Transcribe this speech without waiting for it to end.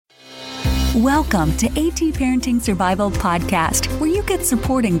Welcome to AT Parenting Survival Podcast, where you get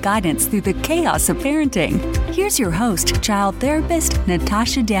support and guidance through the chaos of parenting. Here's your host, child therapist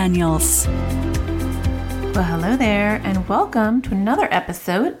Natasha Daniels. Well, hello there, and welcome to another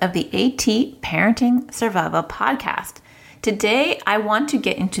episode of the AT Parenting Survival Podcast. Today, I want to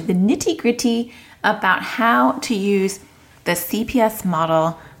get into the nitty-gritty about how to use the CPS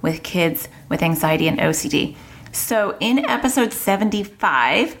model with kids with anxiety and OCD. So in episode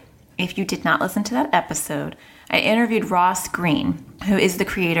 75, if you did not listen to that episode, I interviewed Ross Greene, who is the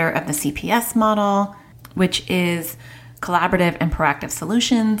creator of the CPS model, which is collaborative and proactive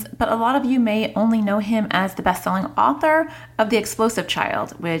solutions. But a lot of you may only know him as the best-selling author of The Explosive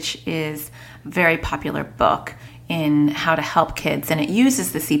Child, which is a very popular book in how to help kids. And it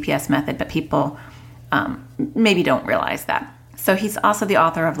uses the CPS method, but people maybe don't realize that. So he's also the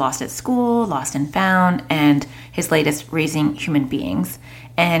author of Lost at School, Lost and Found, and his latest, Raising Human Beings.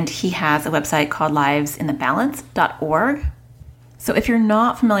 And he has a website called livesinthebalance.org. So if you're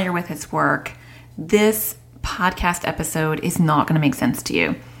not familiar with his work, this podcast episode is not going to make sense to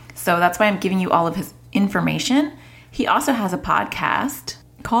you. So that's why I'm giving you all of his information. He also has a podcast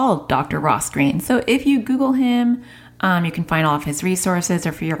called Dr. Ross Greene. So if you Google him, you can find all of his resources, or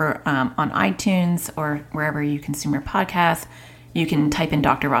if you're on iTunes or wherever you consume your podcasts, you can type in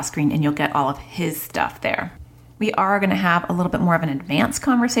Dr. Ross Greene and you'll get all of his stuff there. We are going to have a little bit more of an advanced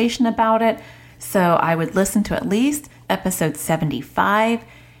conversation about it, so I would listen to at least episode 75.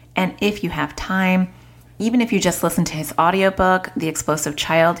 And if you have time, even if you just listen to his audiobook, The Explosive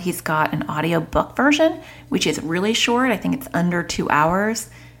Child, he's got an audiobook version, which is really short. I think it's under 2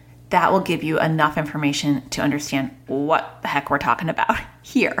 hours. That will give you enough information to understand what the heck we're talking about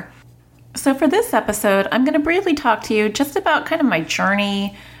here. So for this episode, I'm going to briefly talk to you just about kind of my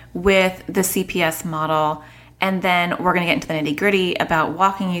journey with the CPS model, and then we're going to get into the nitty-gritty about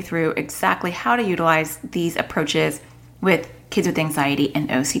walking you through exactly how to utilize these approaches with kids with anxiety and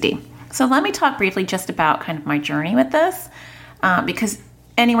OCD. So let me talk briefly just about kind of my journey with this, because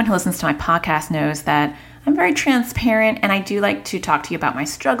anyone who listens to my podcast knows that I'm very transparent, and I do like to talk to you about my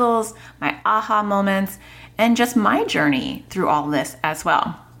struggles, my aha moments, and just my journey through all of this as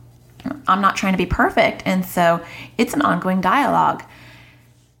well. I'm not trying to be perfect, and so it's an ongoing dialogue.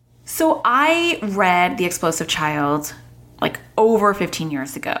 So I read The Explosive Child like over 15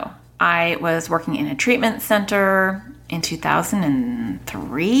 years ago. I was working in a treatment center in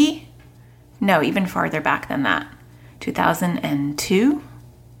 2003. No, even farther back than that. 2002?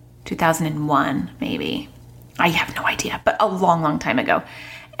 2001, maybe. I have no idea, but a long, long time ago.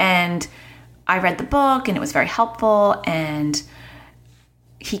 And I read the book, and it was very helpful, and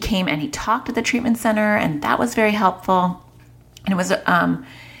he came and he talked at the treatment center, and that was very helpful. And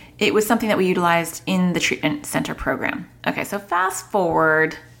it was something that we utilized in the treatment center program. Okay, so fast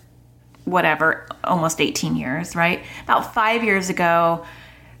forward, almost 18 years, right? About 5 years ago,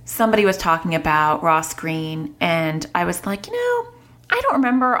 somebody was talking about Ross Greene, and I was like, I don't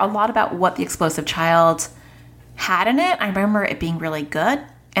remember a lot about what The Explosive Child had in it. I remember it being really good,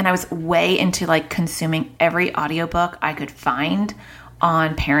 and I was way into consuming every audiobook I could find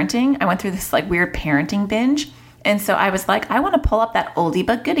on parenting. I went through this weird parenting binge, and so I was like, I want to pull up that oldie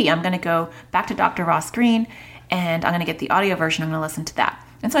but goodie. I'm going to go back to Dr. Ross Greene, and I'm going to get the audio version. I'm going to listen to that.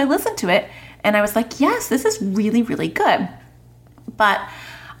 And so I listened to it, and I was like, yes, this is really, really good. But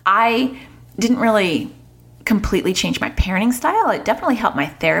I didn't really completely change my parenting style. It definitely helped my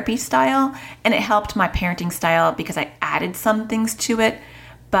therapy style, and it helped my parenting style because I added some things to it,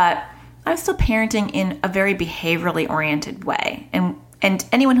 but I was still parenting in a very behaviorally oriented way. And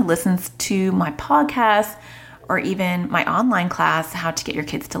anyone who listens to my podcast or even my online class, How to Get Your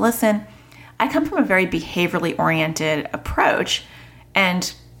Kids to Listen, I come from a very behaviorally oriented approach,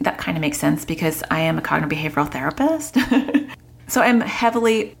 and that kind of makes sense because I am a cognitive behavioral therapist. So I'm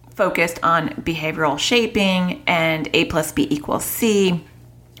heavily focused on behavioral shaping and A plus B equals C,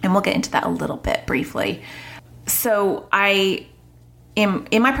 and we'll get into that a little bit briefly. So I am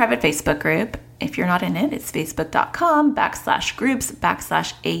in my private Facebook group. If you're not in it, it's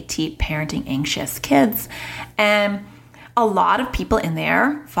facebook.com/groups/AT Parenting Anxious Kids. And a lot of people in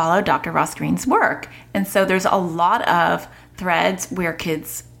there follow Dr. Ross Greene's work. And so there's a lot of threads where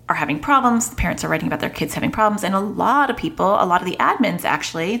kids are having problems, the parents are writing about their kids having problems, and a lot of the admins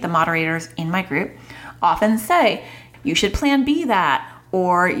actually, the moderators in my group, often say, you should plan B that,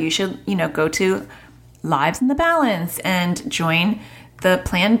 or you should, go to Lives in the Balance and join the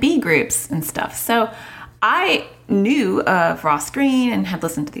Plan B groups and stuff. So I knew of Ross Greene and had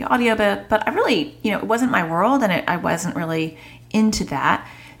listened to the audiobook, but I really, it wasn't my world, and I wasn't really into that.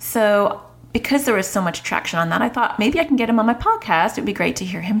 So because there was so much traction on that, I thought maybe I can get him on my podcast. It'd be great to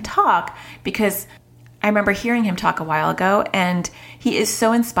hear him talk, because I remember hearing him talk a while ago, and he is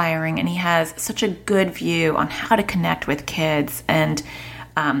so inspiring, and he has such a good view on how to connect with kids. And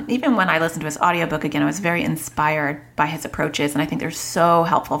even when I listened to his audiobook again, I was very inspired by his approaches, and I think they're so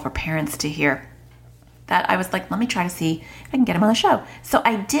helpful for parents to hear, that I was like, let me try to see if I can get him on the show. So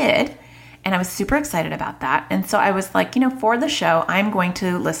I did, and I was super excited about that. And so I was like, for the show, I'm going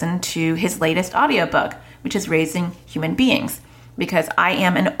to listen to his latest audiobook, which is Raising Human Beings, because I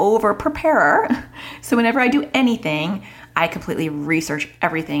am an over-preparer. So whenever I do anything, I completely research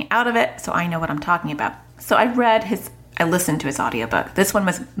everything out of it, so I know what I'm talking about. So I listened to his audiobook. This one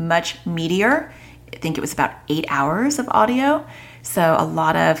was much meatier. I think it was about 8 hours of audio, so a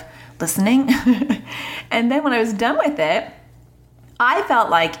lot of listening. And then when I was done with it, I felt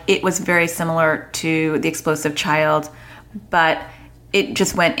like it was very similar to The Explosive Child, but it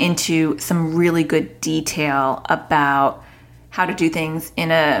just went into some really good detail about how to do things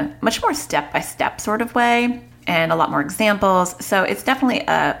in a much more step-by-step sort of way, and a lot more examples. So it's definitely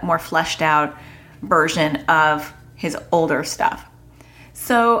a more fleshed out version of his older stuff.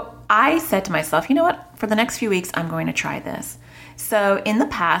 So I said to myself, you know what? For the next few weeks, I'm going to try this. So in the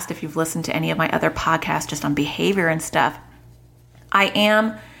past, if you've listened to any of my other podcasts just on behavior and stuff, I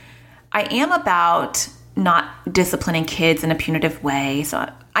am about not disciplining kids in a punitive way.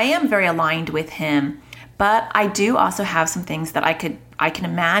 So I am very aligned with him, but I do also have some things that I can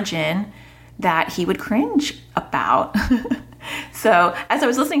imagine that he would cringe about. So as I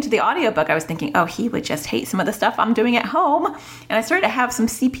was listening to the audiobook, I was thinking, oh, he would just hate some of the stuff I'm doing at home. And I started to have some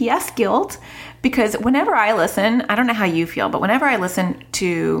CPS guilt, because whenever I listen, I don't know how you feel, but whenever I listen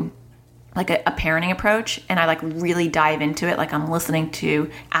to like a parenting approach and I like really dive into it, like I'm listening to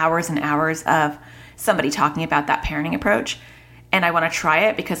hours and hours of somebody talking about that parenting approach, and I want to try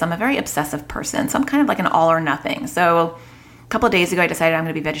it because I'm a very obsessive person. So I'm kind of like an all or nothing. So a couple of days ago, I decided I'm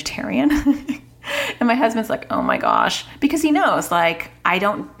going to be vegetarian. And my husband's like, oh my gosh, because he knows, like,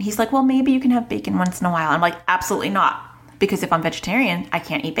 he's like, well, maybe you can have bacon once in a while. I'm like, absolutely not. Because if I'm vegetarian, I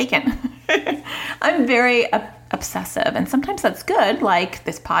can't eat bacon. I'm very obsessive. And sometimes that's good, like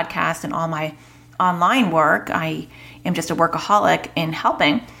this podcast and all my online work. I am just a workaholic in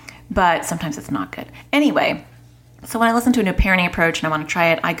helping, but sometimes it's not good. Anyway, so when I listen to a new parenting approach and I want to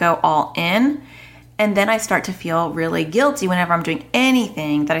try it, I go all in. And then I start to feel really guilty whenever I'm doing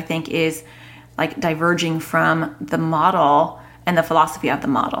anything that I think is like diverging from the model and the philosophy of the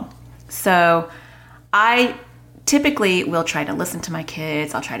model. So I typically will try to listen to my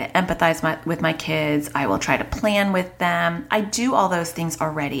kids. I'll try to empathize with my kids. I will try to plan with them. I do all those things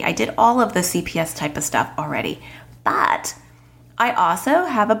already. I did all of the CPS type of stuff already. But I also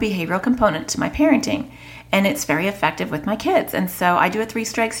have a behavioral component to my parenting, and it's very effective with my kids. And so I do a 3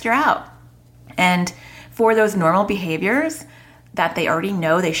 strikes, you're out. And for those normal behaviors that they already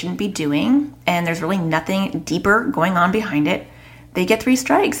know they shouldn't be doing, and there's really nothing deeper going on behind it, they get 3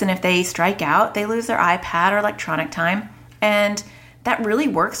 strikes. And if they strike out, they lose their iPad or electronic time. And that really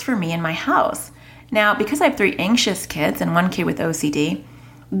works for me in my house. Now, because I have 3 anxious kids and 1 kid with OCD,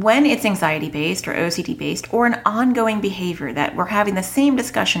 when it's anxiety-based or OCD-based or an ongoing behavior that we're having the same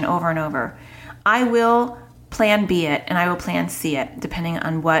discussion over and over, I will plan B it and I will plan C it, depending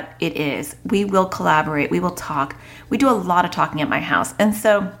on what it is. We will collaborate. We will talk. We do a lot of talking at my house. And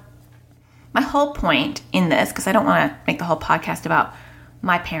so my whole point in this, because I don't want to make the whole podcast about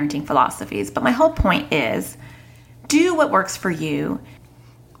my parenting philosophies, but my whole point is do what works for you.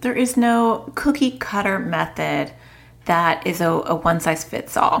 There is no cookie cutter method that is a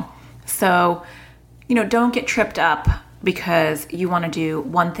one-size-fits-all. So, don't get tripped up because you want to do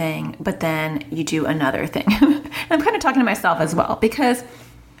one thing, but then you do another thing. And I'm kind of talking to myself as well, because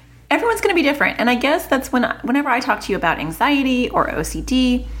everyone's going to be different. And I guess that's whenever I talk to you about anxiety or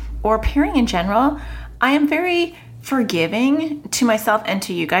OCD or parenting in general, I am very forgiving to myself and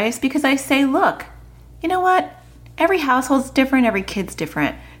to you guys, because I say, look, you know what? Every household's different. Every kid's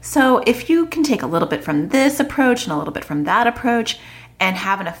different. So if you can take a little bit from this approach and a little bit from that approach and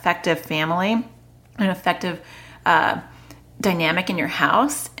have an effective family, an effective dynamic in your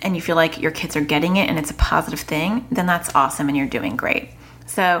house, and you feel like your kids are getting it and it's a positive thing, then that's awesome and you're doing great.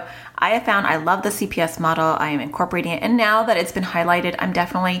 So I have found I love the CPS model. I am incorporating it. And now that it's been highlighted, I'm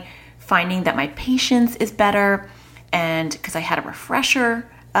definitely finding that my patience is better. And because I had a refresher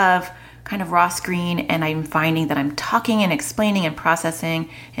of kind of Ross Greene, and I'm finding that I'm talking and explaining and processing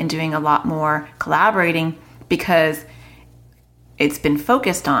and doing a lot more collaborating because it's been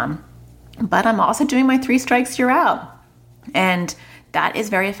focused on. But I'm also doing my 3 strikes, you're out. And that is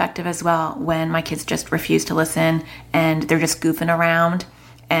very effective as well when my kids just refuse to listen and they're just goofing around.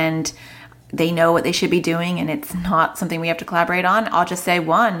 And they know what they should be doing and it's not something we have to collaborate on, I'll just say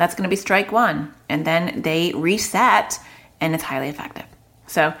 1, that's going to be strike 1. And then they reset and it's highly effective.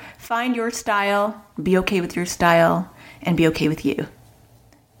 So find your style, be okay with your style, and be okay with you.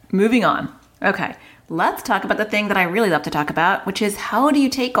 Moving on. Okay, let's talk about the thing that I really love to talk about, which is how do you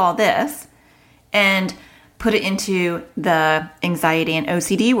take all this and put it into the anxiety and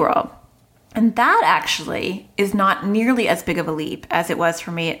OCD world? And that actually is not nearly as big of a leap as it was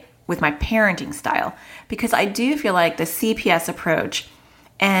for me with my parenting style, because I do feel like the CPS approach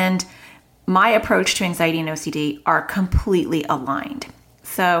and my approach to anxiety and OCD are completely aligned.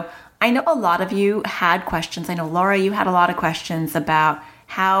 So I know a lot of you had questions. I know, Laura, you had a lot of questions about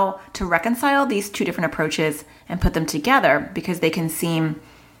how to reconcile these two different approaches and put them together because they can seem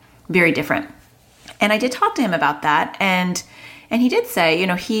very different. And I did talk to him about that. And he did say,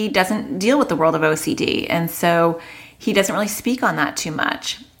 he doesn't deal with the world of OCD. And so he doesn't really speak on that too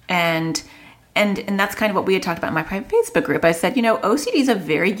much. And that's kind of what we had talked about in my private Facebook group. I said, OCD is a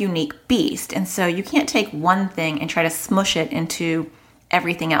very unique beast. And so you can't take one thing and try to smush it into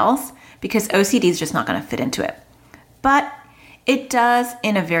everything else because OCD is just not going to fit into it. But it does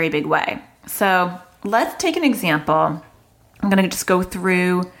in a very big way. So let's take an example. I'm going to just go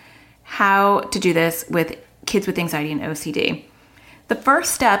through how to do this with kids with anxiety and OCD. The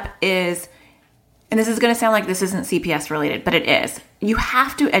first step is, and this is going to sound like this isn't CPS related, but it is. You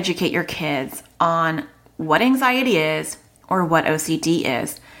have to educate your kids on what anxiety is or what OCD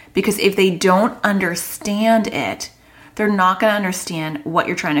is, because if they don't understand it, they're not going to understand what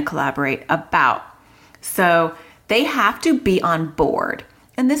you're trying to collaborate about. So they have to be on board.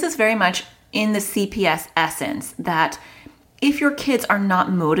 And this is very much in the CPS essence, that if your kids are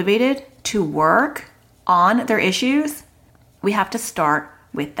not motivated to work on their issues, we have to start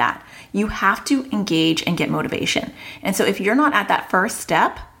with that. You have to engage and get motivation. And so if you're not at that first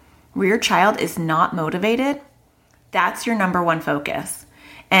step where your child is not motivated, that's your number one focus.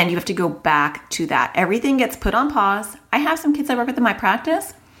 And you have to go back to that. Everything gets put on pause. I have some kids I work with in my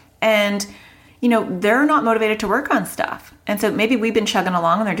practice, and they're not motivated to work on stuff. And so maybe we've been chugging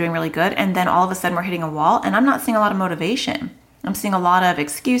along and they're doing really good. And then all of a sudden we're hitting a wall and I'm not seeing a lot of motivation. I'm seeing a lot of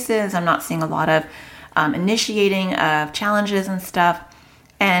excuses. I'm not seeing a lot of initiating of challenges and stuff,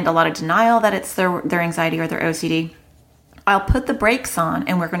 and a lot of denial that it's their anxiety or their OCD. I'll put the brakes on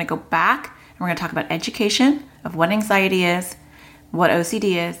and we're going to go back and we're going to talk about education of what anxiety is, what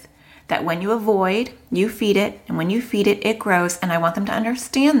OCD is, that when you avoid, you feed it, and when you feed it, it grows. And I want them to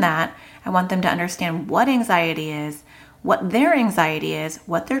understand that. I want them to understand what anxiety is, what their anxiety is,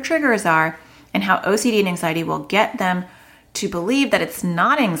 what their triggers are, and how OCD and anxiety will get them to believe that it's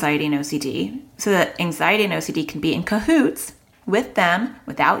not anxiety and OCD, so that anxiety and OCD can be in cahoots with them,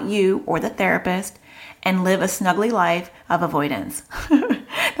 without you or the therapist, and live a snuggly life of avoidance.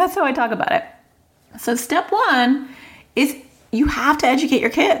 That's how I talk about it. So step 1 is you have to educate your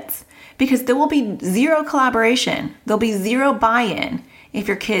kids, because there will be zero collaboration. There'll be zero buy-in if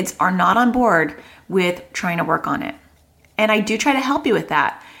your kids are not on board with trying to work on it. And I do try to help you with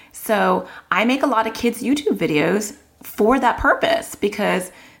that. So I make a lot of kids' YouTube videos for that purpose,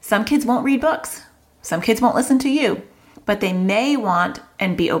 because some kids won't read books. Some kids won't listen to you, but they may want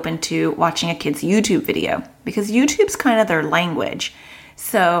and be open to watching a kid's YouTube video, because YouTube's kind of their language.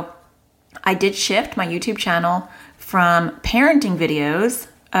 So I did shift my YouTube channel from parenting videos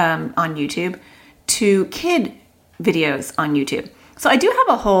on YouTube to kid videos on YouTube. So I do have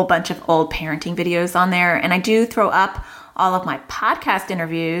a whole bunch of old parenting videos on there, and I do throw up all of my podcast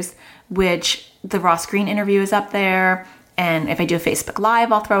interviews, which the Ross Green interview is up there. And if I do a Facebook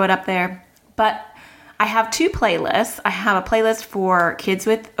Live, I'll throw it up there. But I have 2 playlists. I have a playlist for kids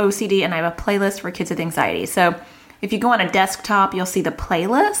with OCD, and I have a playlist for kids with anxiety. So if you go on a desktop, you'll see the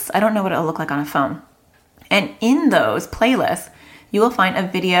playlists. I don't know what it'll look like on a phone. And in those playlists, you will find a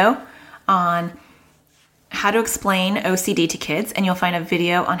video on how to explain OCD to kids, and you'll find a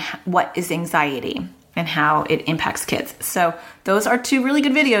video on what is anxiety and how it impacts kids. So those are 2 really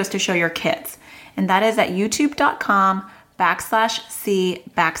good videos to show your kids. And that is at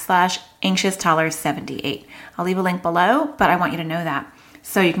youtube.com/C/anxious-toddler78. I'll leave a link below, but I want you to know that,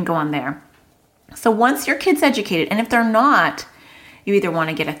 so you can go on there. So once your kid's educated, and if they're not, you either want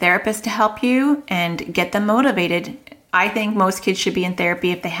to get a therapist to help you and get them motivated. I think most kids should be in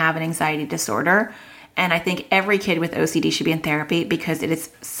therapy if they have an anxiety disorder. And I think every kid with OCD should be in therapy, because it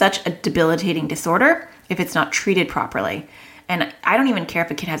is such a debilitating disorder if it's not treated properly. And I don't even care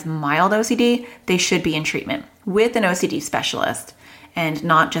if a kid has mild OCD, they should be in treatment with an OCD specialist, and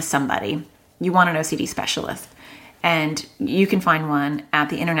not just somebody. You want an OCD specialist. And you can find one at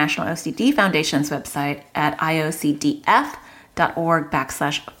the International OCD Foundation's website at iocdf.org.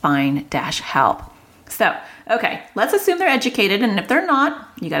 ectparent.org/find-help. So, okay, let's assume they're educated. And if they're not,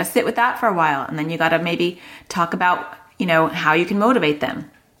 you got to sit with that for a while. And then you got to maybe talk about, how you can motivate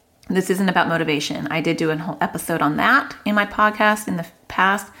them. This isn't about motivation. I did do a whole episode on that in my podcast in the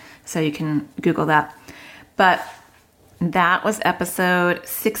past, so you can Google that. But that was episode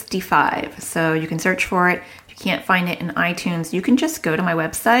 65. So you can search for it. If you can't find it in iTunes, you can just go to my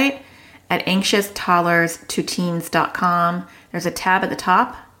website at anxioustoddlerstoteens.com. There's a tab at the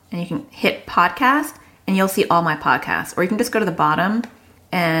top, and you can hit podcast, and you'll see all my podcasts. Or you can just go to the bottom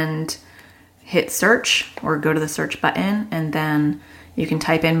and hit search, or go to the search button, and then you can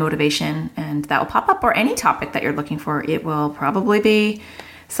type in motivation, and that will pop up, or any topic that you're looking for. It will probably be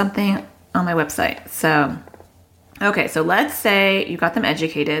something on my website. So, okay, so let's say you got them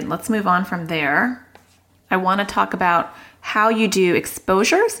educated. Let's move on from there. I want to talk about how you do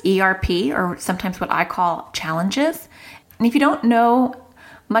exposures, ERP, or sometimes what I call challenges. And if you don't know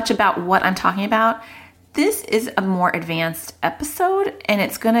much about what I'm talking about, this is a more advanced episode, and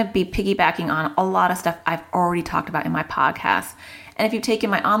it's going to be piggybacking on a lot of stuff I've already talked about in my podcast. And if you've taken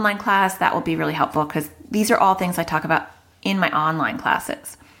my online class, that will be really helpful, because these are all things I talk about in my online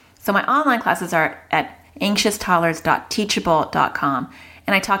classes. So my online classes are at anxioustoddlers.teachable.com,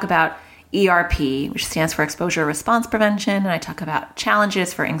 and I talk about ERP, which stands for Exposure Response Prevention, and I talk about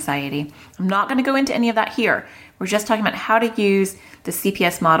challenges for anxiety. I'm not going to go into any of that here. We're just talking about how to use the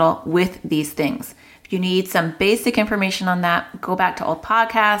CPS model with these things. If you need some basic information on that, go back to old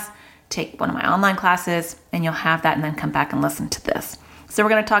podcasts, take one of my online classes, and you'll have that, and then come back and listen to this. So we're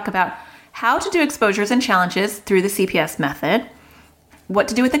going to talk about how to do exposures and challenges through the CPS method, what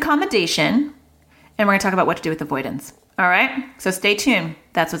to do with accommodation, and we're going to talk about what to do with avoidance. All right? So stay tuned.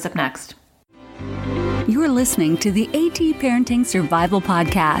 That's what's up next. You're listening to the AT Parenting Survival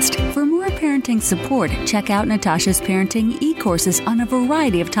Podcast. For more parenting support, check out Natasha's parenting e-courses on a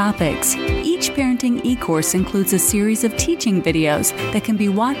variety of topics. Each parenting e-course includes a series of teaching videos that can be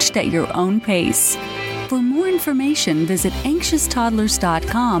watched at your own pace. For more information, visit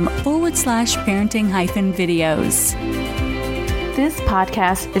anxioustoddlers.com/parenting-videos. This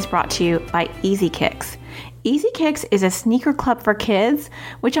podcast is brought to you by Easy Kicks. Easy Kicks is a sneaker club for kids,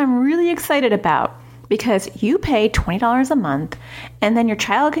 which I'm really excited about, because you pay $20 a month, and then your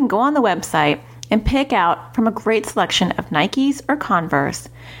child can go on the website and pick out from a great selection of Nikes or Converse.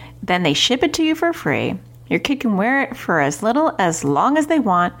 Then they ship it to you for free. Your kid can wear it for as long as they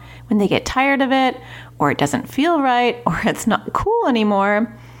want. When they get tired of it, or it doesn't feel right, or it's not cool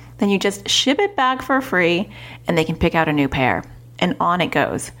anymore, then you just ship it back for free, and they can pick out a new pair. And on it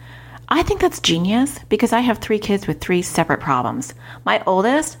goes. I think that's genius, because I have 3 kids with 3 separate problems. My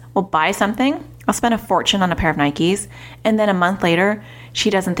oldest will buy something. I'll spend a fortune on a pair of Nikes, and then a month later, she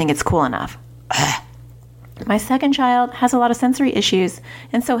doesn't think it's cool enough. Ugh. My second child has a lot of sensory issues,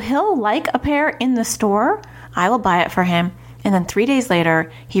 and so he'll like a pair in the store. I will buy it for him, and then 3 days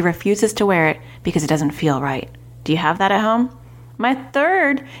later, he refuses to wear it because it doesn't feel right. Do you have that at home? My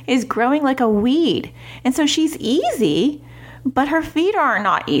third is growing like a weed, and so she's easy, but her feet are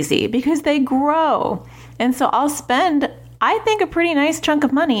not easy because they grow. And so I'll spend, I think, a pretty nice chunk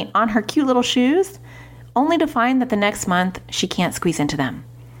of money on her cute little shoes, only to find that the next month she can't squeeze into them.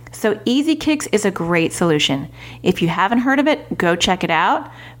 So Easy Kicks is a great solution. If you haven't heard of it, go check it out,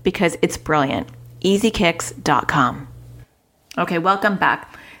 because it's brilliant. EasyKicks.com. Okay, welcome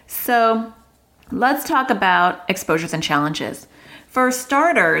back. So let's talk about exposures and challenges. For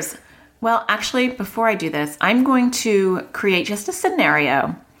starters, well, actually, before I do this, I'm going to create just a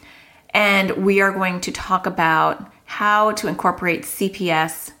scenario, and we are going to talk about how to incorporate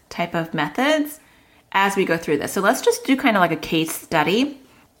CPS type of methods as we go through this. So let's just do kind of like a case study.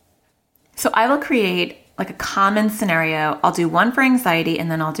 So I will create like a common scenario. I'll do one for anxiety,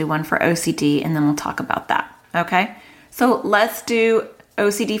 and then I'll do one for OCD, and then we'll talk about that. Okay? So let's do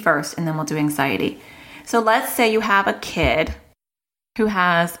OCD first, and then we'll do anxiety. So let's say you have a kid who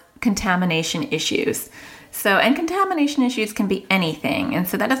has contamination issues. And contamination issues can be anything. And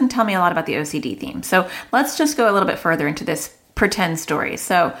so that doesn't tell me a lot about the OCD theme. So let's just go a little bit further into this pretend story.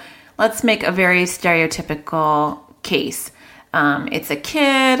 So let's make a very stereotypical case. It's a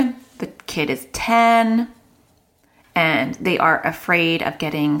kid. The kid is 10, and they are afraid of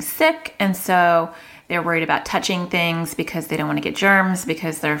getting sick. And so they're worried about touching things because they don't want to get germs,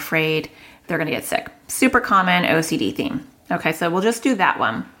 because they're afraid they're going to get sick. Super common OCD theme. Okay, so we'll just do that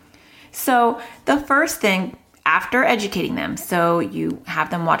one. So the first thing, after educating them, so you have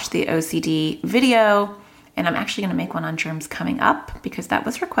them watch the OCD video, and I'm actually going to make one on germs coming up because that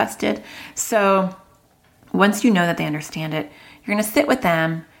was requested. So once you know that they understand it, you're going to sit with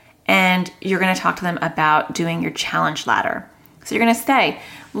them, and you're going to talk to them about doing your challenge ladder. So you're going to say,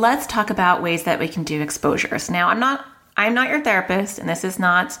 let's talk about ways that we can do exposures. Now, I'm not your therapist, and this is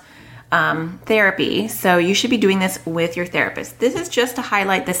not therapy, so you should be doing this with your therapist. This is just to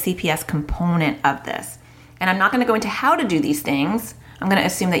highlight the CPS component of this. And I'm not going to go into how to do these things. I'm going to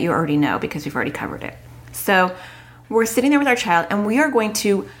assume that you already know because we've already covered it. So we're sitting there with our child, and we are going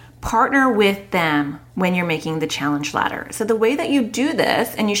to partner with them when you're making the challenge ladder. So the way that you do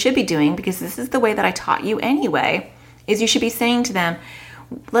this, and you should be doing, because this is the way that I taught you anyway, is you should be saying to them,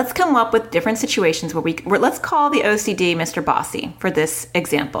 let's come up with different situations where let's call the OCD Mr. Bossy for this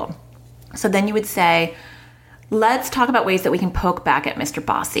example. So then you would say, let's talk about ways that we can poke back at Mr.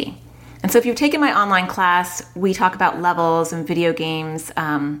 Bossy. And so if you've taken my online class, we talk about levels and video games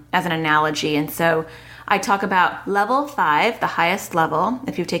as an analogy. And so I talk about level 5, the highest level,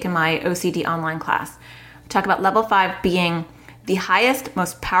 if you've taken my OCD online class. I talk about level 5 being the highest,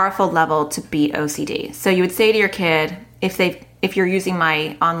 most powerful level to beat OCD. So you would say to your kid, if you're using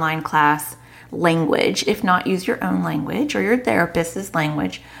my online class language, if not, use your own language or your therapist's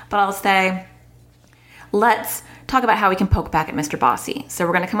language, but I'll say, let's talk about how we can poke back at Mr. Bossy. So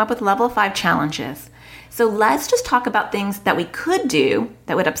we're going to come up with level 5 challenges. So let's just talk about things that we could do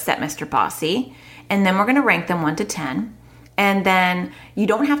that would upset Mr. Bossy, and then we're going to rank them 1 to 10. And then you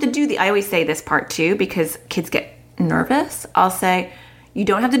don't have to do I always say this part too because kids get nervous. I'll say, you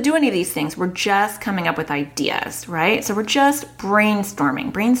don't have to do any of these things. We're just coming up with ideas, right? So we're just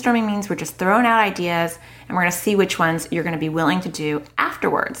brainstorming. Brainstorming means we're just throwing out ideas, and we're going to see which ones you're going to be willing to do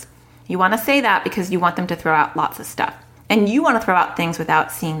afterwards. You want to say that because you want them to throw out lots of stuff. And you want to throw out things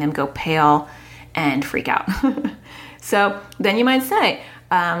without seeing them go pale and freak out. So then you might say,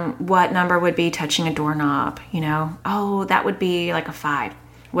 what number would be touching a doorknob? Oh, that would be like a 5.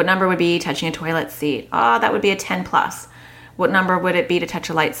 What number would be touching a toilet seat? Oh, that would be a 10 plus. What number would it be to touch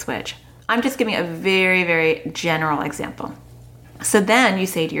a light switch? I'm just giving a very, very general example. So then you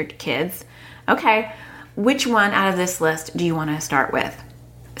say to your kids, okay, which one out of this list do you want to start with?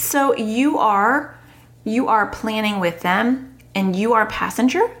 So you are planning with them, and you are a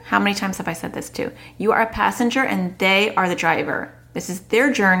passenger. How many times have I said this too? You are a passenger and they are the driver. This is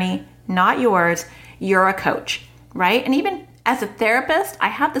their journey, not yours. You're a coach, right? And even as a therapist, I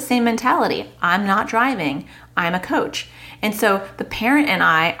have the same mentality. I'm not driving, I'm a coach. And so the parent and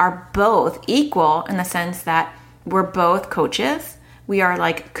I are both equal in the sense that we're both coaches. We are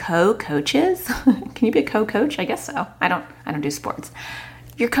like co-coaches. Can you be a co-coach? I guess so. I don't do sports.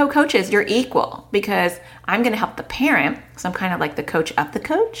 You're co-coaches, you're equal, because I'm going to help the parent. So I'm kind of like the coach of the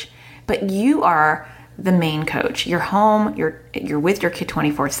coach, but you are the main coach. You're home, you're with your kid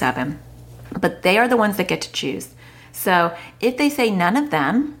 24/7, but they are the ones that get to choose. So if they say none of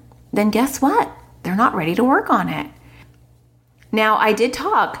them, then guess what? They're not ready to work on it. Now, I did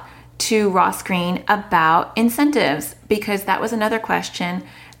talk to Ross Greene about incentives, because that was another question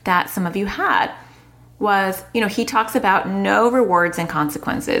that some of you had. Was, he talks about no rewards and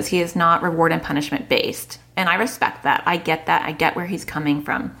consequences. He is not reward and punishment based. And I respect that. I get that. I get where he's coming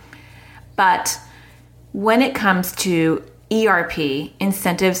from. But when it comes to ERP,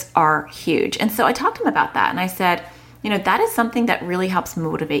 incentives are huge. And so I talked to him about that. And I said, that is something that really helps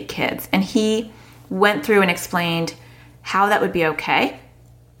motivate kids. And he went through and explained how that would be okay,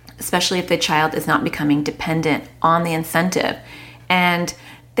 especially if the child is not becoming dependent on the incentive. And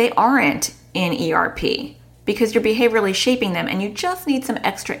they aren't in ERP because you're behaviorally shaping them, and you just need some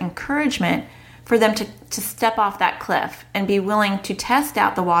extra encouragement for them to step off that cliff and be willing to test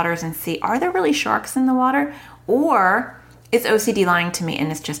out the waters and see, are there really sharks in the water, or is OCD lying to me and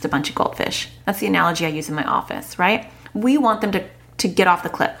it's just a bunch of goldfish? That's the analogy I use in my office, right? We want them to get off the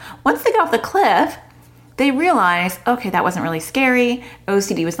cliff. Once they get off the cliff, they realize, okay, that wasn't really scary.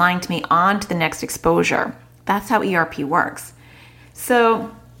 OCD was lying to me, on to the next exposure. That's how ERP works.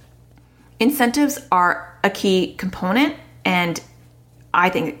 So incentives are a key component, and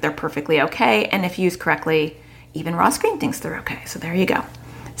I think they're perfectly okay. And if used correctly, even Ross Greene thinks they're okay. So there you go.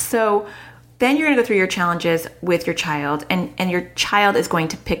 So then you're going to go through your challenges with your child, and your child is going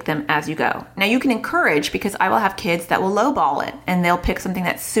to pick them as you go. Now you can encourage, because I will have kids that will lowball it and they'll pick something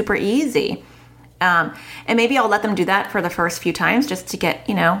that's super easy. And maybe I'll let them do that for the first few times just to get,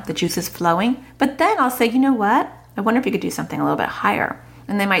 the juices flowing. But then I'll say, you know what? I wonder if you could do something a little bit higher.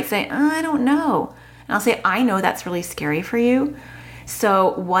 And they might say, I don't know. And I'll say, I know that's really scary for you.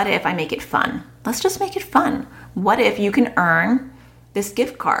 So what if I make it fun? Let's just make it fun. What if you can earn this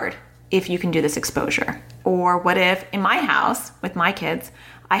gift card if you can do this exposure? Or what if in my house with my kids,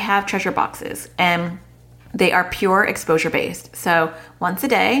 I have treasure boxes and they are pure exposure based. So once a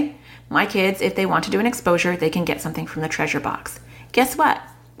day, my kids, if they want to do an exposure, they can get something from the treasure box. Guess what?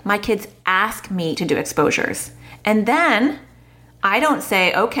 My kids ask me to do exposures. And then I don't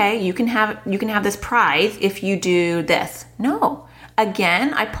say, okay, you can have this prize if you do this. No.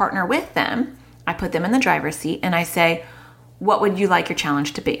 Again, I partner with them. I put them in the driver's seat and I say, what would you like your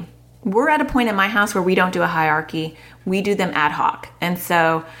challenge to be? We're at a point in my house where we don't do a hierarchy. We do them ad hoc. And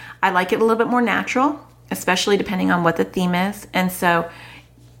so I like it a little bit more natural, especially depending on what the theme is. And so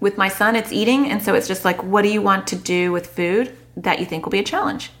with my son, it's eating. And so it's just like, what do you want to do with food that you think will be a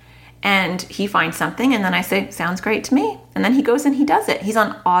challenge? And he finds something and then I say, sounds great to me. And then he goes and he does it. He's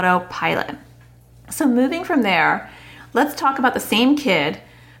on autopilot. So moving from there, let's talk about the same kid,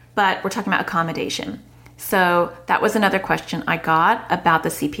 but we're talking about accommodation. So that was another question I got about the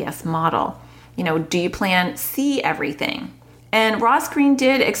CPS model. Do you plan C everything? And Ross Greene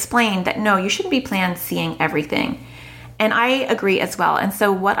did explain that no, you shouldn't be plan C'ing everything. And I agree as well. And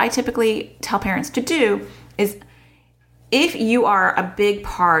so what I typically tell parents to do is, if you are a big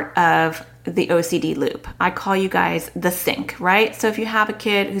part of the OCD loop, I call you guys the sink, right? So if you have a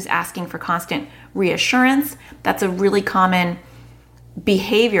kid who's asking for constant reassurance, that's a really common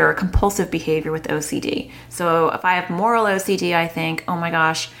behavior, compulsive behavior with OCD. So if I have moral OCD, I think, oh my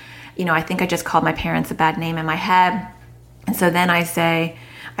gosh, I think I just called my parents a bad name in my head. And so then I say,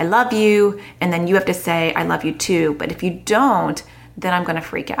 I love you. And then you have to say, I love you too. But if you don't, then I'm going to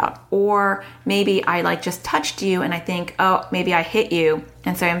freak out. Or maybe I just touched you and I think, oh, maybe I hit you.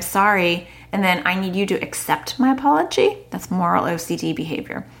 And so I'm sorry. And then I need you to accept my apology. That's moral OCD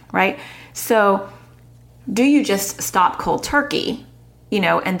behavior, right? So do you just stop cold turkey,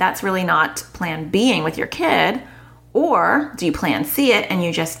 and that's really not plan Bing with your kid? Or do you plan C it and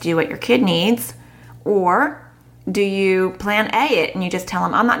you just do what your kid needs? Or do you plan A it and you just tell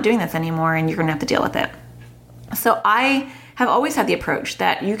them, I'm not doing this anymore and you're going to have to deal with it? So I have always had the approach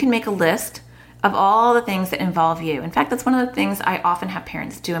that you can make a list of all the things that involve you. In fact, that's one of the things I often have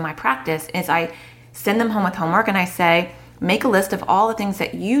parents do in my practice is I send them home with homework and I say, make a list of all the things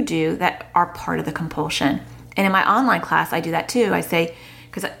that you do that are part of the compulsion. And in my online class, I do that too. I say,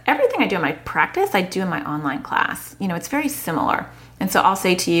 because everything I do in my practice, I do in my online class. It's very similar. And so I'll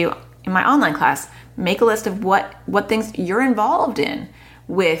say to you in my online class, make a list of what things you're involved in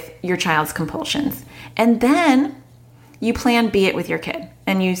with your child's compulsions. And then you plan B it with your kid.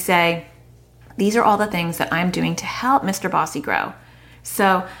 And you say, these are all the things that I'm doing to help Mr. Bossy grow.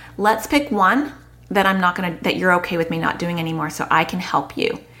 So let's pick one that you're okay with me not doing anymore so I can help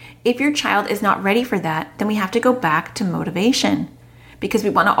you. If your child is not ready for that, then we have to go back to motivation because we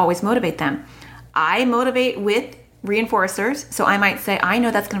want to always motivate them. I motivate with reinforcers. So I might say, I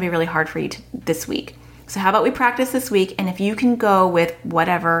know that's going to be really hard for you this week. So how about we practice this week? And if you can go with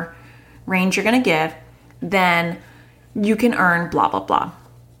whatever range you're going to give, then you can earn blah, blah, blah.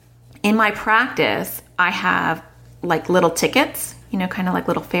 In my practice, I have little tickets, kind of like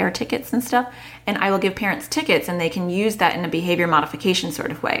little fare tickets and stuff. And I will give parents tickets and they can use that in a behavior modification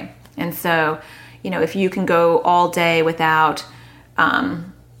sort of way. And so, if you can go all day without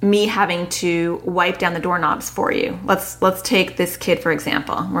me having to wipe down the doorknobs for you. Let's take this kid, for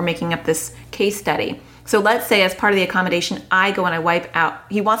example. We're making up this case study. So let's say as part of the accommodation, I go and I wipe out.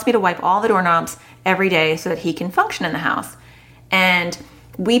 He wants me to wipe all the doorknobs every day so that he can function in the house. And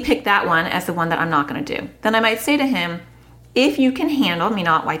we pick that one as the one that I'm not going to do. Then I might say to him, if you can handle me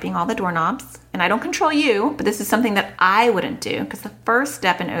not wiping all the doorknobs, and I don't control you, but this is something that I wouldn't do, because the first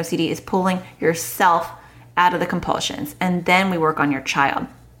step in OCD is pulling yourself out of the compulsions, and then we work on your child.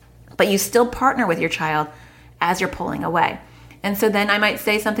 But you still partner with your child as you're pulling away. And so then I might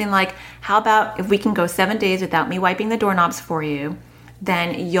say something like, how about if we can go 7 days without me wiping the doorknobs for you,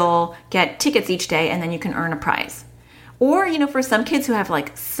 then you'll get tickets each day and then you can earn a prize. Or, for some kids who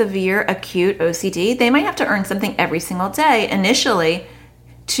have severe acute OCD, they might have to earn something every single day initially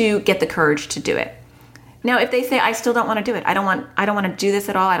to get the courage to do it. Now, if they say, I still don't want to do it, I don't want to do this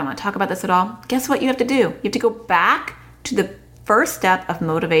at all, I don't want to talk about this at all, guess what you have to do? You have to go back to the first step of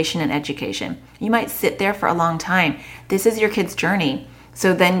motivation and education. You might sit there for a long time. This is your kid's journey.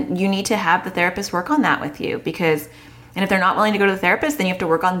 So then you need to have the therapist work on that with you and if they're not willing to go to the therapist, then you have to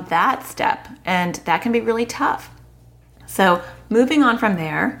work on that step. And that can be really tough. So moving on from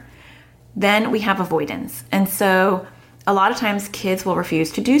there, then we have avoidance. And so a lot of times kids will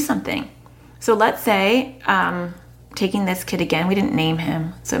refuse to do something. So let's say, taking this kid again, we didn't name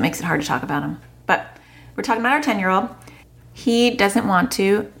him, so it makes it hard to talk about him. But we're talking about our 10-year-old. He doesn't want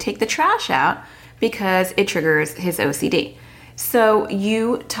to take the trash out because it triggers his OCD. So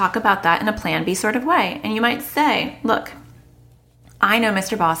you talk about that in a plan B sort of way. And you might say, look, I know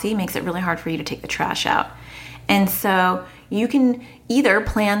Mr. Bossy makes it really hard for you to take the trash out. And so you can either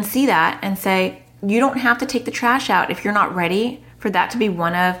plan C that and say, you don't have to take the trash out if you're not ready for that to be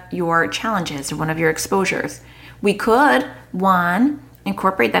one of your challenges or one of your exposures. We could, one,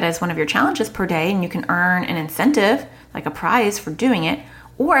 incorporate that as one of your challenges per day, and you can earn an incentive, like a prize for doing it.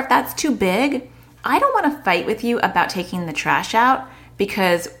 Or if that's too big, I don't want to fight with you about taking the trash out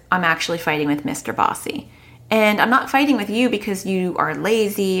because I'm actually fighting with Mr. Bossy. And I'm not fighting with you because you are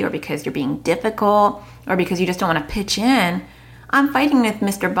lazy or because you're being difficult or because you just don't want to pitch in. I'm fighting with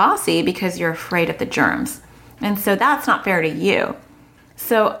Mr. Bossy because you're afraid of the germs. And so that's not fair to you.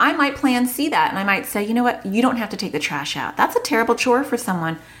 So I might plan C that, and I might say, you know what, you don't have to take the trash out. That's a terrible chore for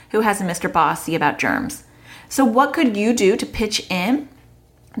someone who has a Mr. Bossy about germs. So what could you do to pitch in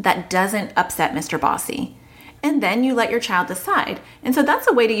that doesn't upset Mr. Bossy? And then you let your child decide. And so that's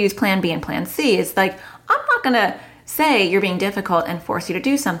a way to use plan B and plan C. It's like, I'm not going to say you're being difficult and force you to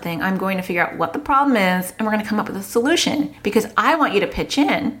do something. I'm going to figure out what the problem is, and we're going to come up with a solution because I want you to pitch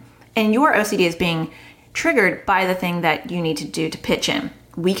in, and your OCD is being triggered by the thing that you need to do to pitch in.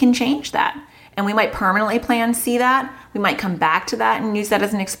 We can change that. And we might permanently plan C that. We might come back to that and use that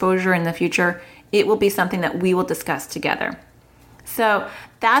as an exposure in the future. It will be something that we will discuss together. So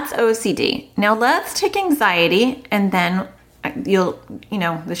that's OCD. Now let's take anxiety, and then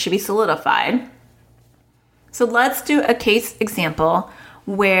this should be solidified. So let's do a case example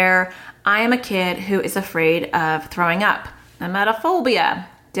where I am a kid who is afraid of throwing up. Emetophobia.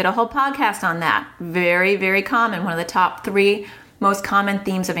 Did a whole podcast on that. Very, very common. One of the top 3 most common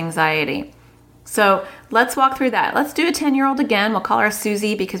themes of anxiety. So let's walk through that. Let's do a 10-year-old again. We'll call her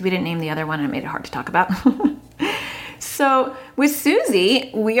Susie because we didn't name the other one and it made it hard to talk about. So with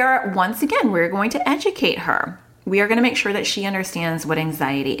Susie, we're going to educate her. We are going to make sure that she understands what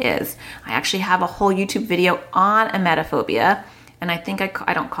anxiety is. I actually have a whole YouTube video on emetophobia, and I think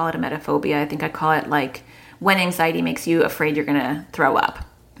I don't call it emetophobia. I think I call it like when anxiety makes you afraid you're going to throw up.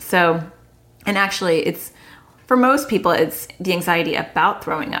 So, and actually it's, for most people, it's the anxiety about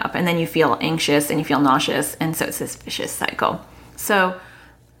throwing up, and then you feel anxious and you feel nauseous, and so it's this vicious cycle. So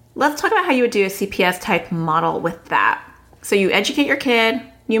let's talk about how you would do a CPS type model with that. So you educate your kid,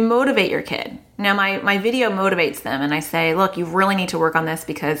 you motivate your kid. Now my video motivates them, and I say, look, you really need to work on this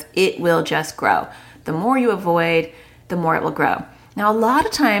because it will just grow. The more you avoid, the more it will grow. Now a lot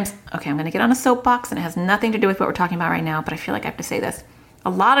of times, okay, I'm going to get on a soapbox, and it has nothing to do with what we're talking about right now, but I feel like I have to say this. A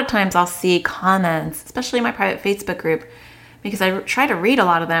lot of times I'll see comments, especially in my private Facebook group, because I try to read a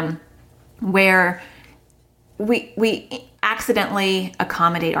lot of them, where we accidentally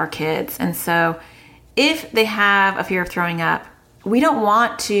accommodate our kids. And so if they have a fear of throwing up, we don't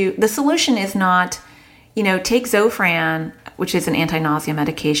want to, the solution is not, take Zofran, which is an anti-nausea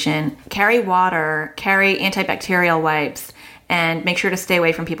medication, carry water, carry antibacterial wipes, and make sure to stay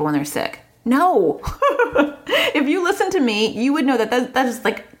away from people when they're sick. No. If you listen to me, you would know that is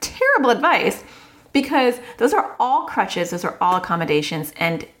like terrible advice, because those are all crutches, those are all accommodations,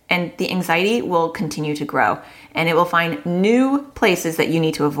 and the anxiety will continue to grow, and it will find new places that you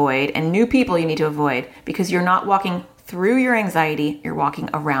need to avoid and new people you need to avoid, because you're not walking through your anxiety, you're walking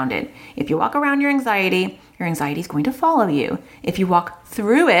around it. If you walk around your anxiety is going to follow you. If you walk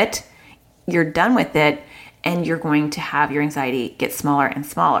through it, you're done with it, and you're going to have your anxiety get smaller and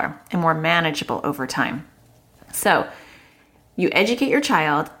smaller and more manageable over time. So you educate your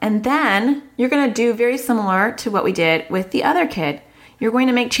child, and then you're going to do very similar to what we did with the other kid. You're going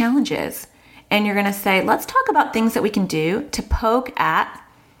to make challenges, and you're going to say, let's talk about things that we can do to poke at,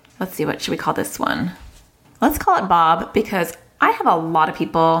 let's see, what should we call this one? Let's call it Bob, because I have a lot of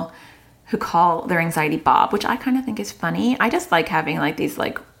people who call their anxiety Bob, which I kind of think is funny. I just like having like these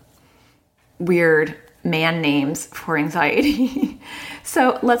like weird man names for anxiety.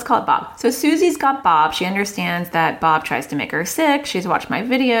 So let's call it Bob. So Susie's got Bob. She understands that Bob tries to make her sick. She's watched my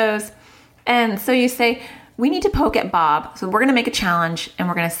videos. And so you say, we need to poke at Bob. So we're going to make a challenge, and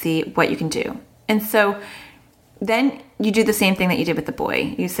we're going to see what you can do. And so then you do the same thing that you did with the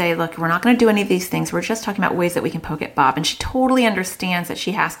boy. You say, look, we're not going to do any of these things. We're just talking about ways that we can poke at Bob. And she totally understands that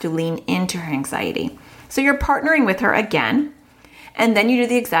she has to lean into her anxiety. So you're partnering with her again. And then you do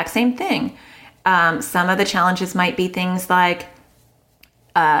the exact same thing. Some of the challenges might be things like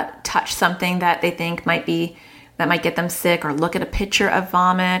touch something that they think might get them sick, or look at a picture of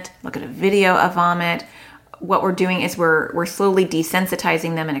vomit, look at a video of vomit. What we're doing is we're slowly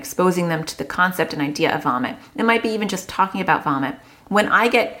desensitizing them and exposing them to the concept and idea of vomit. It might be even just talking about vomit. When I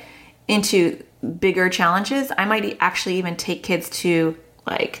get into bigger challenges, I might actually even take kids to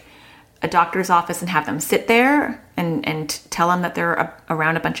like a doctor's office and have them sit there and tell them that they're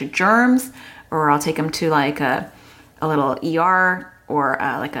around a bunch of germs. Or I'll take them to like a little ER, or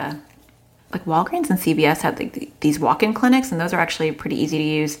like Walgreens and CVS have these walk-in clinics, and those are actually pretty easy to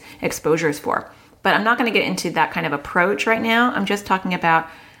use exposures for. But I'm not going to get into that kind of approach right now. I'm just talking about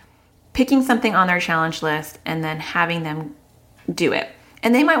picking something on their challenge list and then having them do it.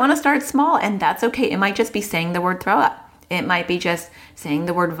 And they might want to start small, and that's okay. It might just be saying the word throw up. It might be just saying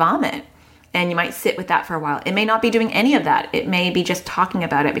the word vomit. And you might sit with that for a while. It may not be doing any of that. It may be just talking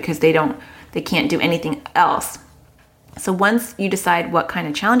about it because they can't do anything else. So once you decide what kind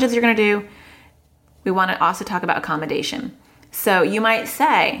of challenges you're going to do, we want to also talk about accommodation. So you might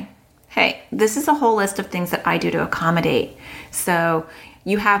say, hey, this is a whole list of things that I do to accommodate. So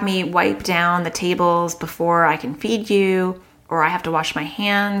you have me wipe down the tables before I can feed you, or I have to wash my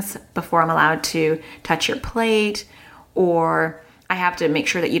hands before I'm allowed to touch your plate, or I have to make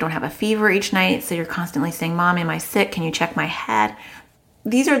sure that you don't have a fever each night. So you're constantly saying, Mom, am I sick? Can you check my head?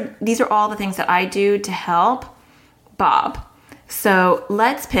 These are all the things that I do to help Bob. So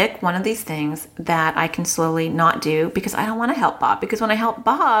let's pick one of these things that I can slowly not do because I don't want to help Bob. Because when I help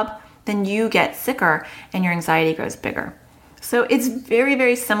Bob, then you get sicker and your anxiety grows bigger. So it's very,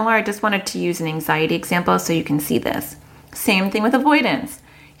 very similar. I just wanted to use an anxiety example so you can see this. Same thing with avoidance.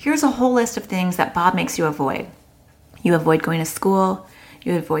 Here's a whole list of things that Bob makes you avoid. You avoid going to school.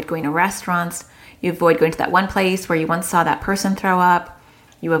 You avoid going to restaurants. You avoid going to that one place where you once saw that person throw up.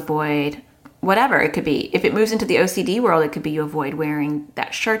 You avoid whatever it could be. If it moves into the OCD world, it could be you avoid wearing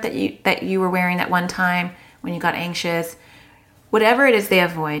that shirt that you were wearing that one time when you got anxious. Whatever it is they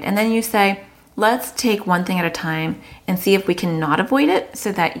avoid. And then you say, let's take one thing at a time and see if we can not avoid it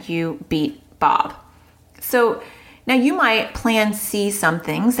so that you beat Bob. So now you might plan C some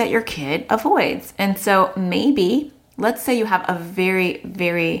things that your kid avoids. And so maybe, let's say you have a very,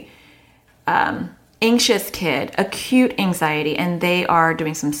 very anxious kid, acute anxiety, and they are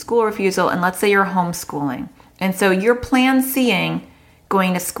doing some school refusal, and let's say you're homeschooling. And so you're plan C'ing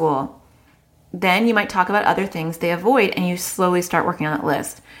going to school. Then you might talk about other things they avoid, and you slowly start working on that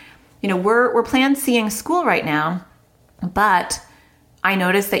list. You know, we're plan C'ing school right now, but I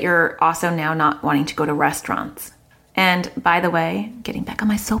noticed that you're also now not wanting to go to restaurants. And by the way, getting back on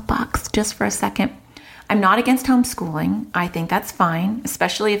my soapbox just for a second, I'm not against homeschooling. I think that's fine,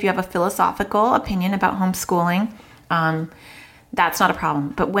 especially if you have a philosophical opinion about homeschooling. That's not a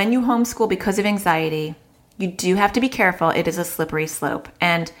problem. But when you homeschool because of anxiety, you do have to be careful. It is a slippery slope.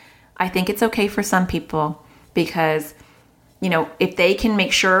 And I think it's okay for some people because, you know, if they can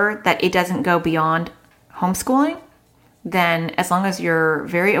make sure that it doesn't go beyond homeschooling, then as long as you're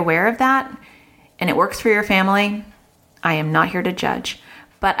very aware of that and it works for your family, I am not here to judge.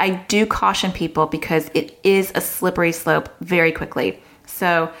 But I do caution people because it is a slippery slope very quickly.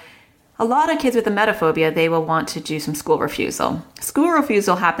 So a lot of kids with emetophobia, they will want to do some school refusal. School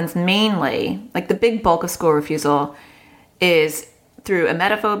refusal happens mainly, like the big bulk of school refusal is through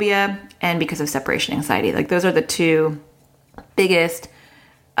emetophobia and because of separation anxiety. Like those are the two biggest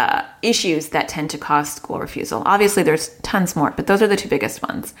issues that tend to cause school refusal. Obviously there's tons more, but those are the two biggest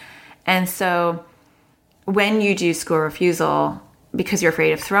ones. And so when you do school refusal, because you're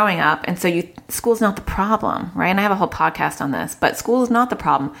afraid of throwing up. And so school's not the problem, right? And I have a whole podcast on this, but school is not the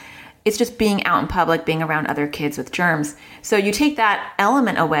problem. It's just being out in public, being around other kids with germs. So you take that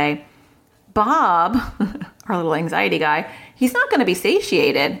element away. Bob, our little anxiety guy, he's not going to be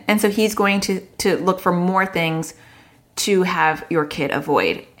satiated. And so he's going to look for more things to have your kid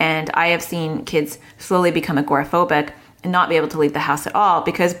avoid. And I have seen kids slowly become agoraphobic and not be able to leave the house at all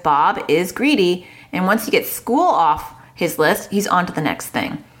because Bob is greedy. And once he gets school off his list, he's on to the next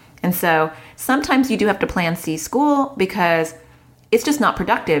thing. And so sometimes you do have to plan C school because it's just not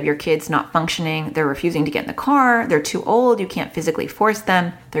productive. Your kid's not functioning. They're refusing to get in the car. They're too old. You can't physically force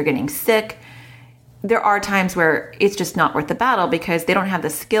them. They're getting sick. There are times where it's just not worth the battle because they don't have the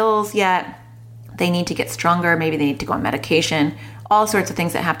skills yet. They need to get stronger. Maybe they need to go on medication. All sorts of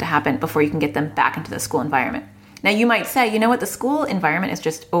things that have to happen before you can get them back into the school environment. Now you might say, you know what? The school environment is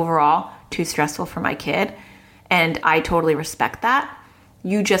just overall too stressful for my kid. And I totally respect that.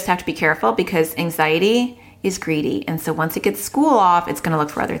 You just have to be careful because anxiety is greedy. And so once it gets school off, it's going to look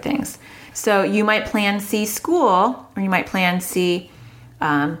for other things. So you might plan C school, or you might plan C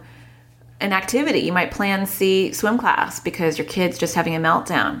an activity. You might plan C swim class because your kid's just having a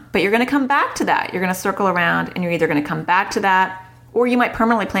meltdown. But you're going to come back to that. You're going to circle around and you're either going to come back to that, or you might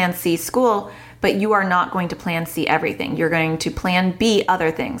permanently plan C school, but you are not going to plan C everything. You're going to plan B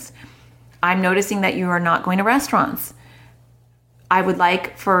other things. I'm noticing that you are not going to restaurants. I would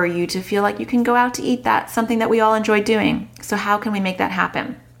like for you to feel like you can go out to eat. That's something that we all enjoy doing. So how can we make that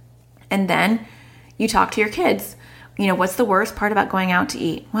happen? And then you talk to your kids. You know, what's the worst part about going out to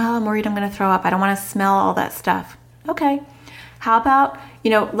eat? Well, I'm worried I'm going to throw up. I don't want to smell all that stuff. Okay. How about,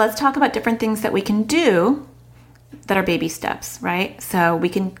 let's talk about different things that we can do that are baby steps, right? So we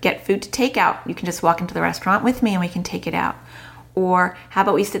can get food to take out. You can just walk into the restaurant with me and we can take it out. Or how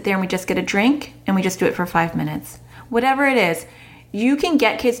about we sit there and we just get a drink and we just do it for 5 minutes? Whatever it is, you can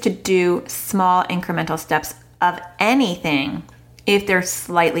get kids to do small incremental steps of anything if they're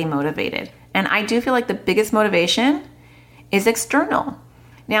slightly motivated. And I do feel like the biggest motivation is external.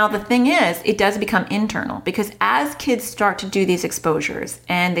 Now, the thing is, it does become internal because as kids start to do these exposures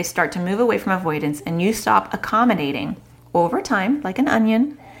and they start to move away from avoidance and you stop accommodating over time, like an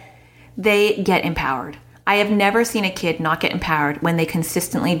onion, they get empowered. I have never seen a kid not get empowered when they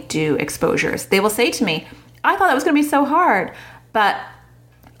consistently do exposures. They will say to me, I thought that was going to be so hard, but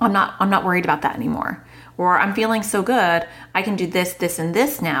I'm not worried about that anymore. Or I'm feeling so good, I can do this, this, and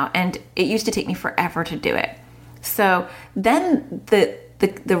this now. And it used to take me forever to do it. So then the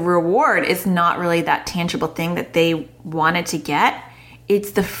reward is not really that tangible thing that they wanted to get.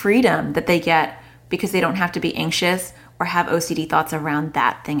 It's the freedom that they get because they don't have to be anxious or have OCD thoughts around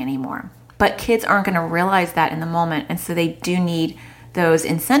that thing anymore. But kids aren't going to realize that in the moment. And so they do need those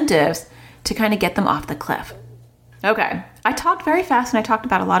incentives to kind of get them off the cliff. Okay, I talked very fast and I talked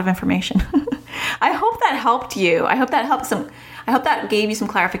about a lot of information. I hope that helped you. I hope that gave you some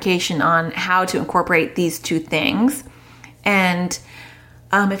clarification on how to incorporate these two things. And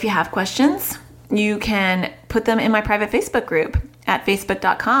if you have questions, you can put them in my private Facebook group at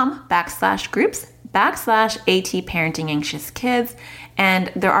facebook.com/groups/AT Parenting Anxious Kids.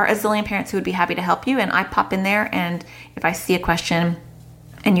 And there are a zillion parents who would be happy to help you. And I pop in there, and if I see a question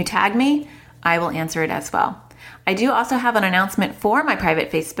and you tag me, I will answer it as well. I do also have an announcement for my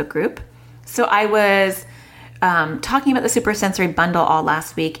private Facebook group. So I was talking about the Super Sensory Bundle all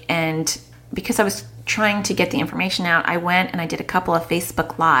last week, and because I was trying to get the information out, I went and I did a couple of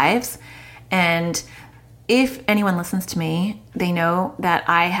Facebook Lives. And if anyone listens to me, they know that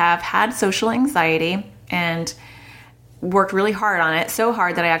I have had social anxiety and worked really hard on it, so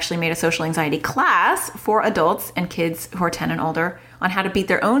hard that I actually made a social anxiety class for adults and kids who are 10 and older on how to beat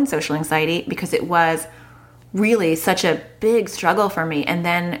their own social anxiety, because it was really such a big struggle for me. And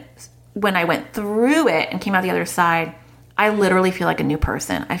then when I went through it and came out the other side, I literally feel like a new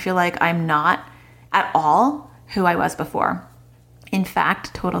person. I feel like I'm not at all who I was before. In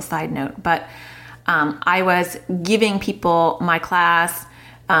fact, total side note, but I was giving people my class,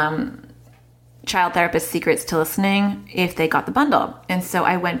 Child Therapist Secrets to Listening, if they got the bundle. And so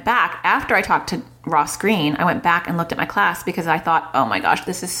I went back, after I talked to Ross Green, I went back and looked at my class because I thought, oh my gosh,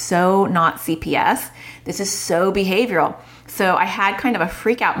 this is so not CPS. This is so behavioral. So I had kind of a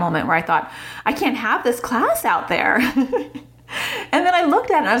freak out moment where I thought, I can't have this class out there. And then I looked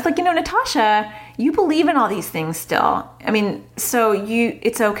at it and I was like, Natasha, you believe in all these things still. I mean, so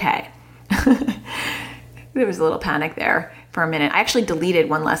it's okay. There was a little panic there for a minute. I actually deleted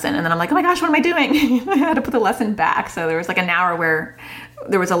one lesson and then I'm like, oh my gosh, what am I doing? I had to put the lesson back. So there was like an hour where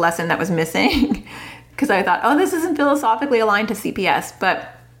there was a lesson that was missing because I thought, oh, this isn't philosophically aligned to CPS.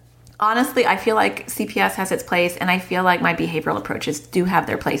 But honestly, I feel like CPS has its place, and I feel like my behavioral approaches do have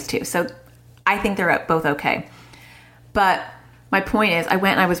their place too. So I think they're both okay. But my point is, I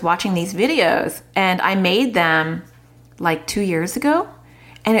went and I was watching these videos and I made them like 2 years ago.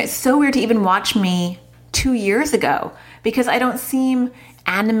 And it's so weird to even watch me 2 years ago because I don't seem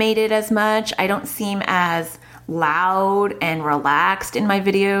animated as much. I don't seem as loud and relaxed in my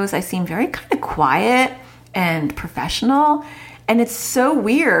videos. I seem very kind of quiet and professional. And it's so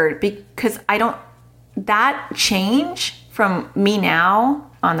weird because that change from me now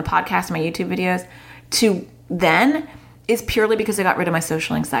on the podcast and my YouTube videos to then is purely because I got rid of my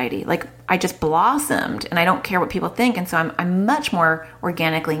social anxiety. Like I just blossomed and I don't care what people think. And so I'm much more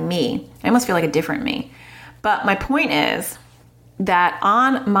organically me. I almost feel like a different me. But my point is that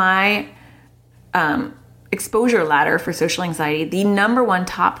on my exposure ladder for social anxiety, the number one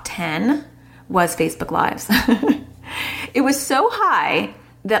top 10 was Facebook Lives. It was so high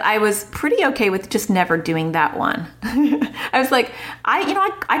that I was pretty okay with just never doing that one. I was like,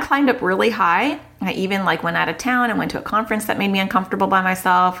 I climbed up really high. I even went out of town and went to a conference that made me uncomfortable by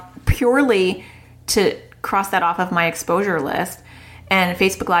myself purely to cross that off of my exposure list. And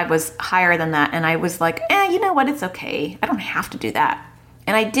Facebook Live was higher than that. And I was like, you know what? It's okay. I don't have to do that.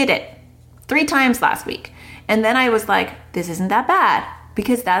 And I did it 3 times last week. And then I was like, this isn't that bad,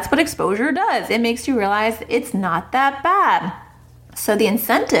 because that's what exposure does. It makes you realize it's not that bad. So the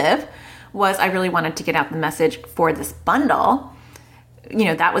incentive was I really wanted to get out the message for this bundle.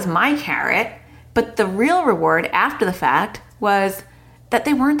 That was my carrot. But the real reward after the fact was that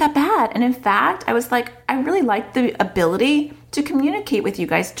they weren't that bad. And in fact, I was like, I really liked the ability to communicate with you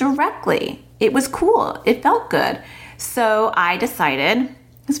guys directly. It was cool. It felt good. So I decided,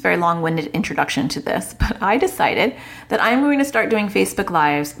 it's a very long-winded introduction to this, but I decided that I'm going to start doing Facebook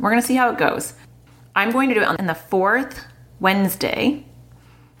Lives. We're going to see how it goes. I'm going to do it in the 4th Wednesday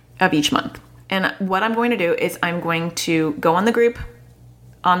of each month. And what I'm going to do is I'm going to go on the group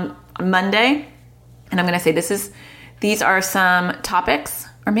on Monday, and I'm going to say these are some topics,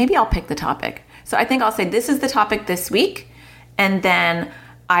 or maybe I'll pick the topic. So I think I'll say this is the topic this week, and then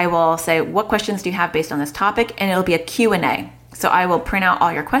I will say what questions do you have based on this topic, and it'll be a Q&A. So I will print out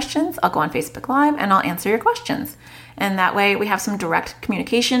all your questions, I'll go on Facebook Live, and I'll answer your questions. And that way we have some direct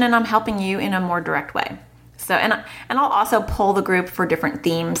communication, and I'm helping you in a more direct way. So, and I'll also poll the group for different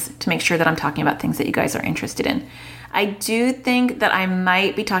themes to make sure that I'm talking about things that you guys are interested in. I do think that I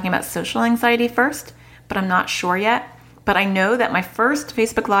might be talking about social anxiety first, but I'm not sure yet. But I know that my first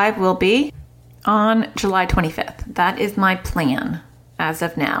Facebook Live will be on July 25th. That is my plan as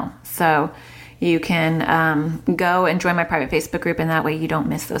of now. So you can go and join my private Facebook group, and that way you don't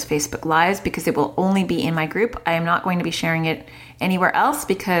miss those Facebook Lives, because it will only be in my group. I am not going to be sharing it anywhere else,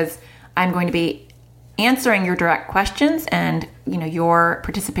 because I'm going to be answering your direct questions, and your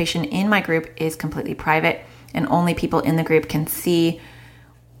participation in my group is completely private, and only people in the group can see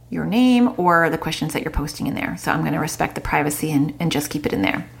your name or the questions that you're posting in there. So I'm going to respect the privacy and just keep it in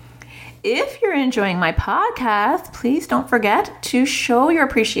there. If you're enjoying my podcast, please don't forget to show your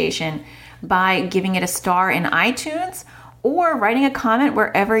appreciation by giving it a star in iTunes or writing a comment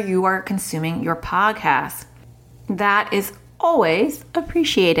wherever you are consuming your podcast. That is always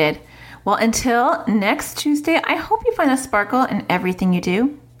appreciated. Well, until next Tuesday, I hope you find a sparkle in everything you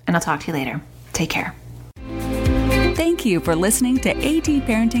do, and I'll talk to you later. Take care. Thank you for listening to AT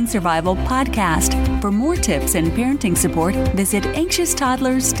Parenting Survival Podcast. For more tips and parenting support, visit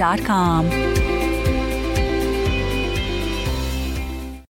anxioustoddlers.com.